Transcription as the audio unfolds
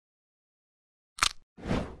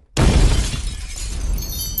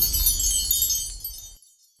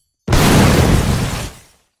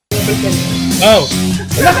second. Oh!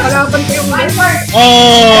 Wala, kalaban kayo ulit.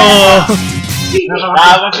 Oh!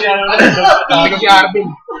 Nakakapag siya naman. Si Arvin.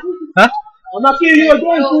 Ha? I'm not kidding you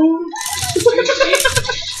again, fool.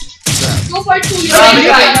 Go for 2 years.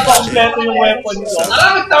 Kompleto yung weapon nito.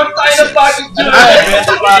 Nagtawag tayo ng bagay dyan.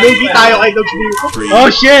 Maybe tayo kay Dogs dito. Oh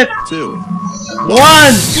shit! 1!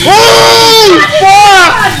 Oh!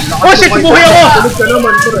 Fuck! Oh shit! Buhay ako! Tulog ka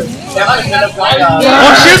naman, bro.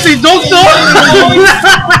 Oh shit! Si Dogs oh!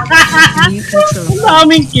 Ang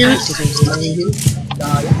daming kills!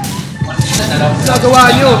 Ginagawa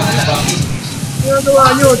nyo! Ginagawa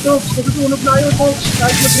nyo, Dogs! Natutulog na kayo, Dogs!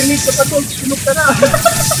 Kahit mag-grenade ka pa, Dogs! Tulog ka na!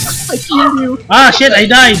 I kill you! Ah shit! I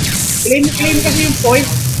died! Claim kasi yung point.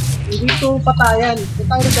 Hindi ito patayan. Kung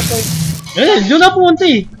tayo sa point. Eh, doon na punta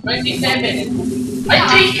eh. 27. Ay,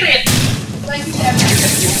 secret!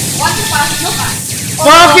 27. Want to pass? No pass.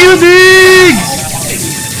 Fuck you, Diggs!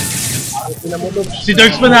 Pinamulog. Si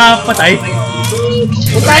Dirks pa nakapatay.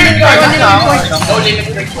 Kung tayo nila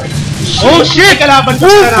yung point. Oh shit! Kalaban ko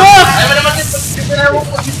Oh na. fuck! Ay mo naman din pag mo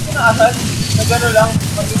dito na asal. Na gano'n lang.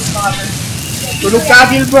 Pag-inis na asal. Tulog ka,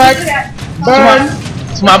 Gilbert! Burn!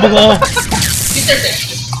 Sumabog ako.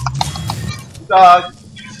 Dog.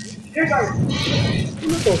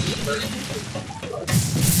 Ano to?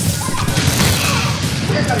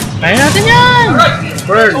 Kaya natin yan!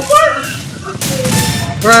 Burn!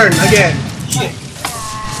 Burn again!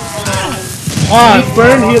 Ah,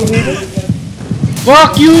 Burn, heal me.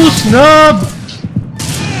 fuck you, snub!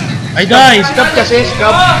 I died! Scab kasi,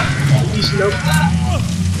 scab. Snub.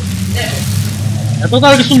 Ito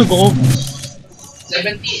talaga sunog ako.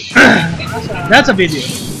 17. That's a video.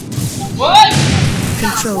 What?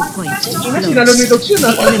 Control point. Sinalo ni Dogs yun,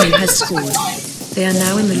 ah. Enemy has scored. They are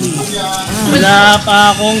now in the lead. Wala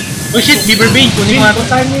pa akong... Oh shit, Beaver Bane. Kunin ko nga to.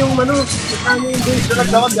 Puntahan mo yung ano, puntahan mo yung base.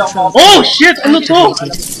 Nagdamag di ako. Oh shit! Ano to?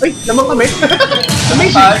 Ay, naman kami.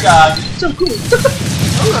 Amazing. Talaga. So cool.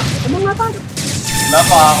 Oo nga, naman nga tayo. Wala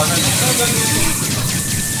pa ako na.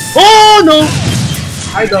 Oh no!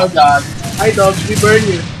 Hi, Dogs. Hi, Dogs. We burn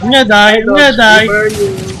you. I'm gonna die. I'm gonna die. We burn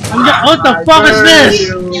you. What the fuck is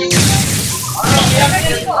this?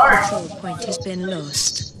 Control point has been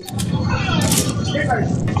lost.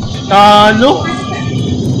 Talo?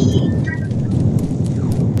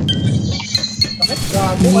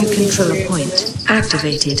 New control point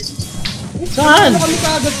activated. Saan? Kami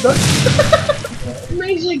kaagad doon.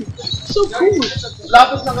 Amazing. So cool.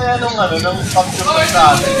 Lapis na kaya nung ano, nung capture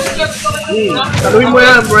sa atin. Taluhin mo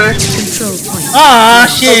yan, bro. Control point. Ah,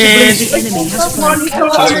 shit! The enemy has flagged.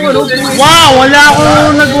 Wow! Wala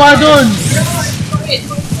akong nagawa dun!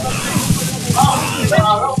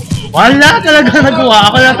 Wala talaga nagawa.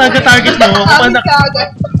 Ako lang talaga target mo.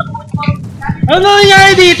 Ano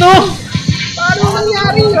nangyari dito? Paano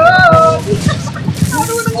nangyari yun?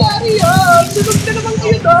 Paano nangyari yun? Sunod na naman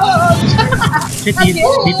kayo doon. Shit,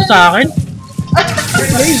 dito sa akin?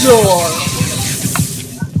 Laser.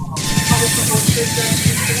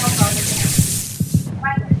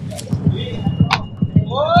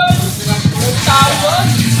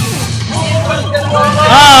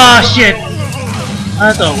 Ah, shit!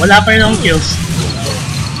 Ano to? Wala pa rin akong kills.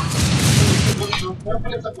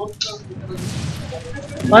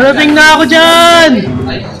 Parating na ako dyan!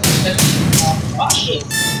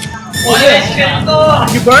 Oh, yes, ganito!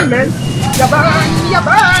 You burn, man. Yaban,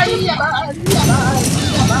 yaban, yaban, yaban,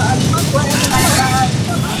 yaban.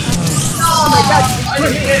 Oh my God.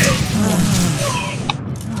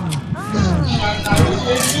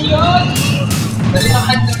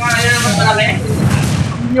 Nalimakan na kaya naman malaki.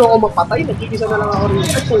 Hindi nyo ako magpatay. Nagkikisa na lang ako rin.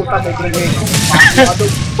 Ay, puta, may grenade.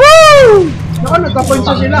 Woo! Naku, nagka-point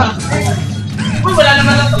sa sila. Uy, wala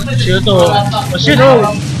naman lang ito. Shit to. Oh shit oh!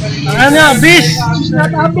 Ano na, bis! It's not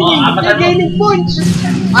happening. They're gaining points.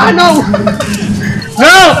 Ah, no!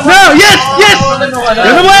 No! No! Yes! Yes!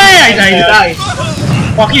 Run away! I died. Die.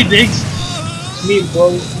 Fuck you, Diggs. It's me,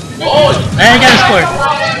 bro. Oh! I got a score.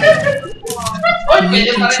 Uy,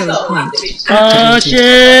 pwede New pa rin control ito. point Oh activated.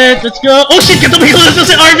 shit! Let's go! Oh shit! Katabi ko na to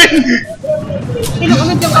si Arvin!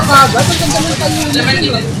 Kailangan dyan ka kagad. Ang ganda ng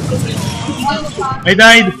tayo. I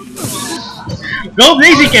died. Go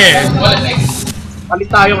Blaziken! Wala effects.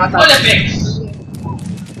 Palit tayo nga tayo. Wala effects.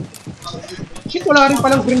 Shit, wala rin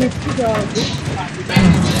palang grenade ko. Gago.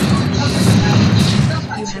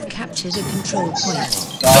 You have captured a control point.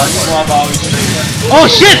 Bumabawi sila yan.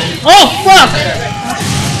 Oh shit! Oh fuck!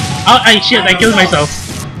 Oh, ay shit! I killed myself.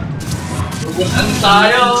 Ano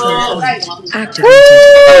tayo?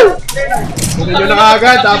 Activated. Kunin nyo na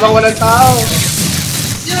kagad habang walang tao.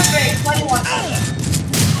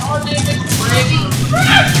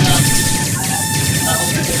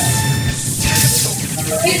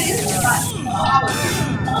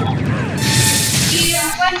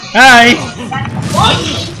 Hi!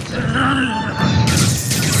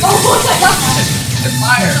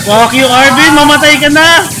 Fuck you, Arvin! Mamatay ka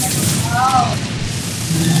na!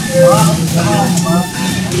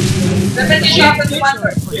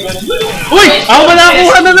 Uy! Ako ba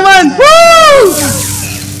nakakuha na naman! Woo!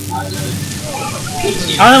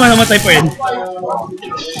 Ako naman namatay pa rin.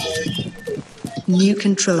 New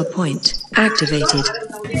control point activated.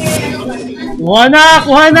 Kuha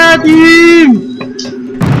na, team!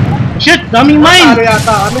 Shit! Daming mine! Ano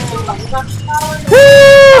yata kami?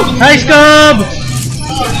 Woo! Nice cub!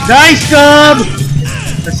 Nice cub!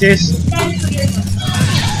 Assist.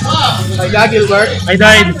 Kaya Gilbert. I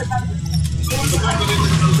died.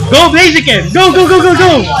 Go, Blaziken! Go!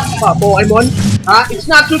 Pokemon? Ha? It's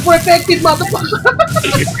not super effective, motherfucker!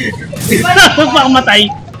 Huwag pa akong matay.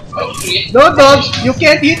 No, dogs! You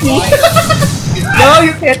can't hit me! No,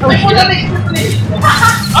 you can't!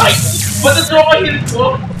 Ay! Ba't ito ako heal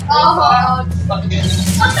ko?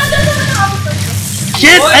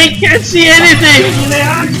 Shit! I can't see anything!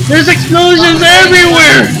 There's explosions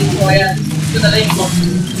everywhere!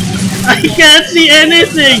 I can't see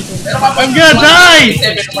anything! I'm gonna die!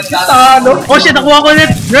 Oh shit! Nakuha ko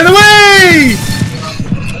ulit! Run away!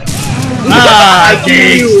 Ah,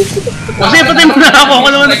 okay. Kasi patay mo na ako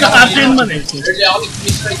naman nagka-capture man eh.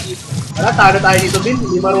 Wala, talo tayo dito, Bin.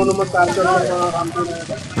 Hindi marunong mag-capture ng mga camper na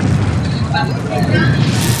ito.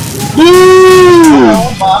 Boom!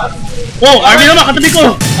 Oh, army naman, katabi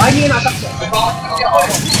ko! Ay, hindi yun attack.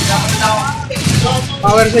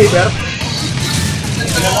 Power saver.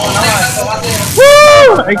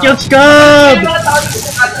 Woo! I killed Scub!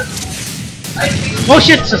 Oh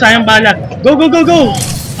shit! Sasayang bala. Go!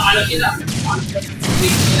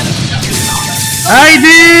 Hi,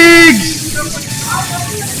 Diggs!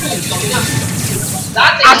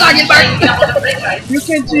 You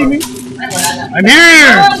can't see me. I'm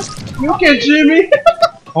here! You can't see me.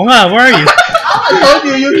 Oo nga, where are you? I told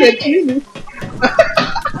you, you can't see me.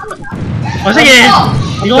 O sige,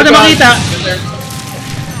 hindi ko na makita.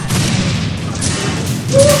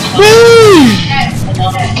 Boom!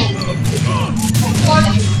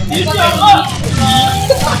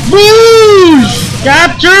 Boom!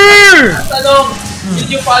 Capture! Did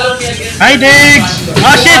you follow me again? Hi, Diggs!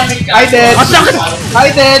 Oh shit! I dead. Ang sakit! I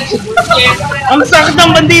dead. Ang sakit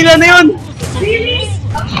ng bandila na yun!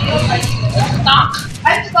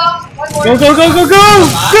 I'm stuck. Go!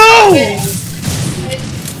 Go!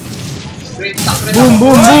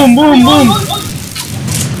 Boom!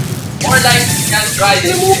 More life can try Hindi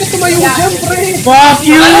this. mo ko tumayo dyan, pre. Fuck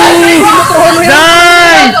you!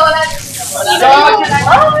 Die!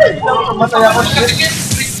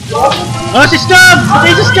 Oh, si Scub!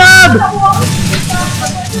 Patay si Scub!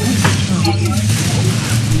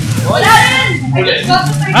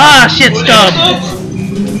 Ah, shit, Scub!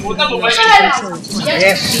 Puta mo ba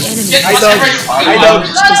Yes. The enemy I dogs. I dogs.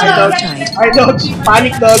 I dogs. I dogs.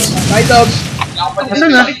 Panic dogs. I dogs. Asan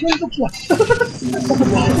na?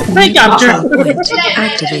 Ay, capture! point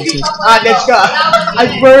activated. Ah, let's go.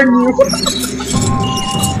 I burn you.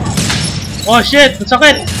 Oh shit, ang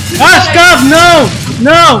sakit! Ah, Scub!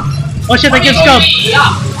 No! Oh shit, I killed Scub!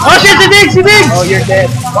 Oh shit, si Diggs! Oh, you're dead.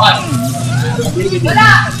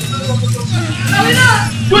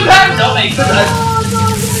 Good hand! Okay, good hand.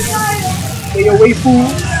 Stay away, fool.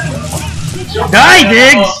 Die,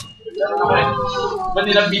 Diggs! Ba't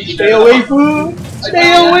nilang BT Stay away, fool.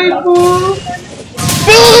 Stay away, fool.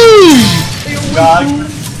 Boom!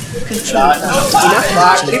 Control point Ina,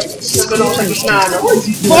 Patrick. Nagulong sa gitna, no?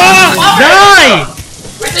 Fuck! Die!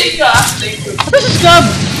 Wait, thank you ah. Thank you. Ano si Scub?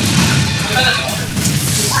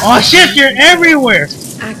 Oh shit, you're everywhere!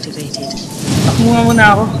 activated. Takbo nga muna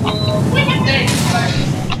ako.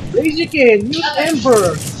 Blaziken, use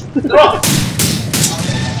Ember.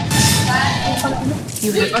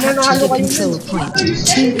 You have captured a control point.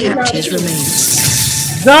 2 captures remain.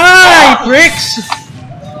 Die, pricks!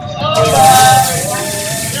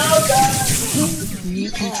 New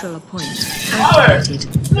control point activated.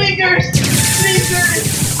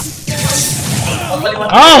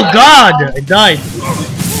 Oh god! I died.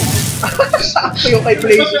 Sakto yung kay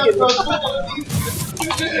Blaziken.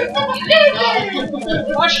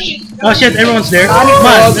 Oh shit, everyone's there. Panic Come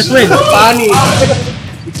on, dogs. let's win. Panic.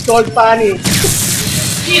 It's called panic.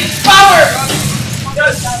 It's power!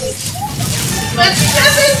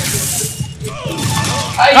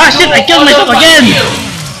 Ah shit, I killed myself again!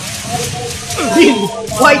 Din,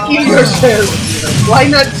 why kill yourself? Why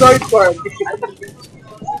not Zoidberg?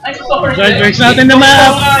 I'm sorry. Zoidbergs natin na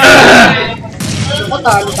map!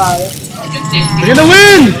 Matalo tayo. We're gonna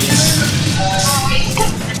win!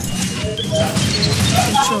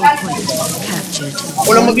 Ako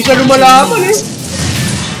lang mag-isa lumalaban eh.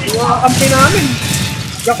 Yung mga kampi namin.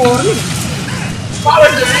 Jacorni. Power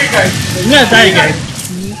the rear, guys. Yun nga tayo guys.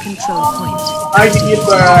 New control point. Ay, si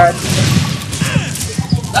Gilbert.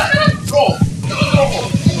 Go.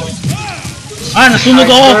 Ah, nasunog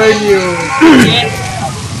ako. Burn you.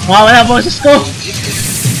 Mawawala boses ko.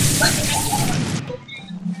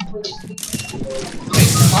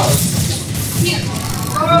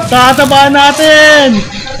 Tatabaan natin.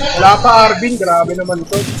 Wala pa Arvin, grabe naman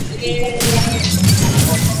to.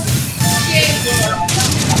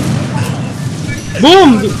 Boom!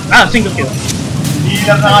 Ah, single kill.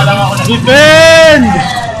 Hilang na nga lang ako na. Defend!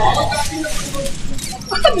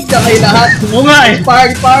 Hindi kayo lahat. Oo nga eh.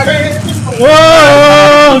 Party.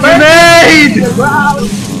 Whoa! Grenade!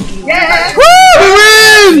 Yeah! Woo! We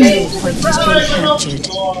win! Point has been captured.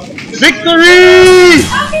 Victory!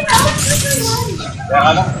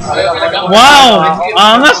 Wow!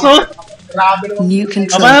 Angas oh! New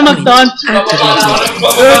control Paano point mag-taunt? activated.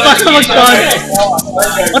 Paano mag-taunt?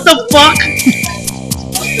 What the fuck?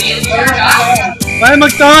 Paano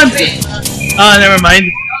mag-taunt? Ah, never mind.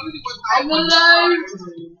 I'm alive.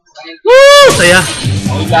 Woo! Saya.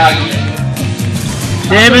 Ano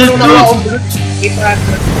 7-2. na ako,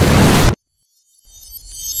 800.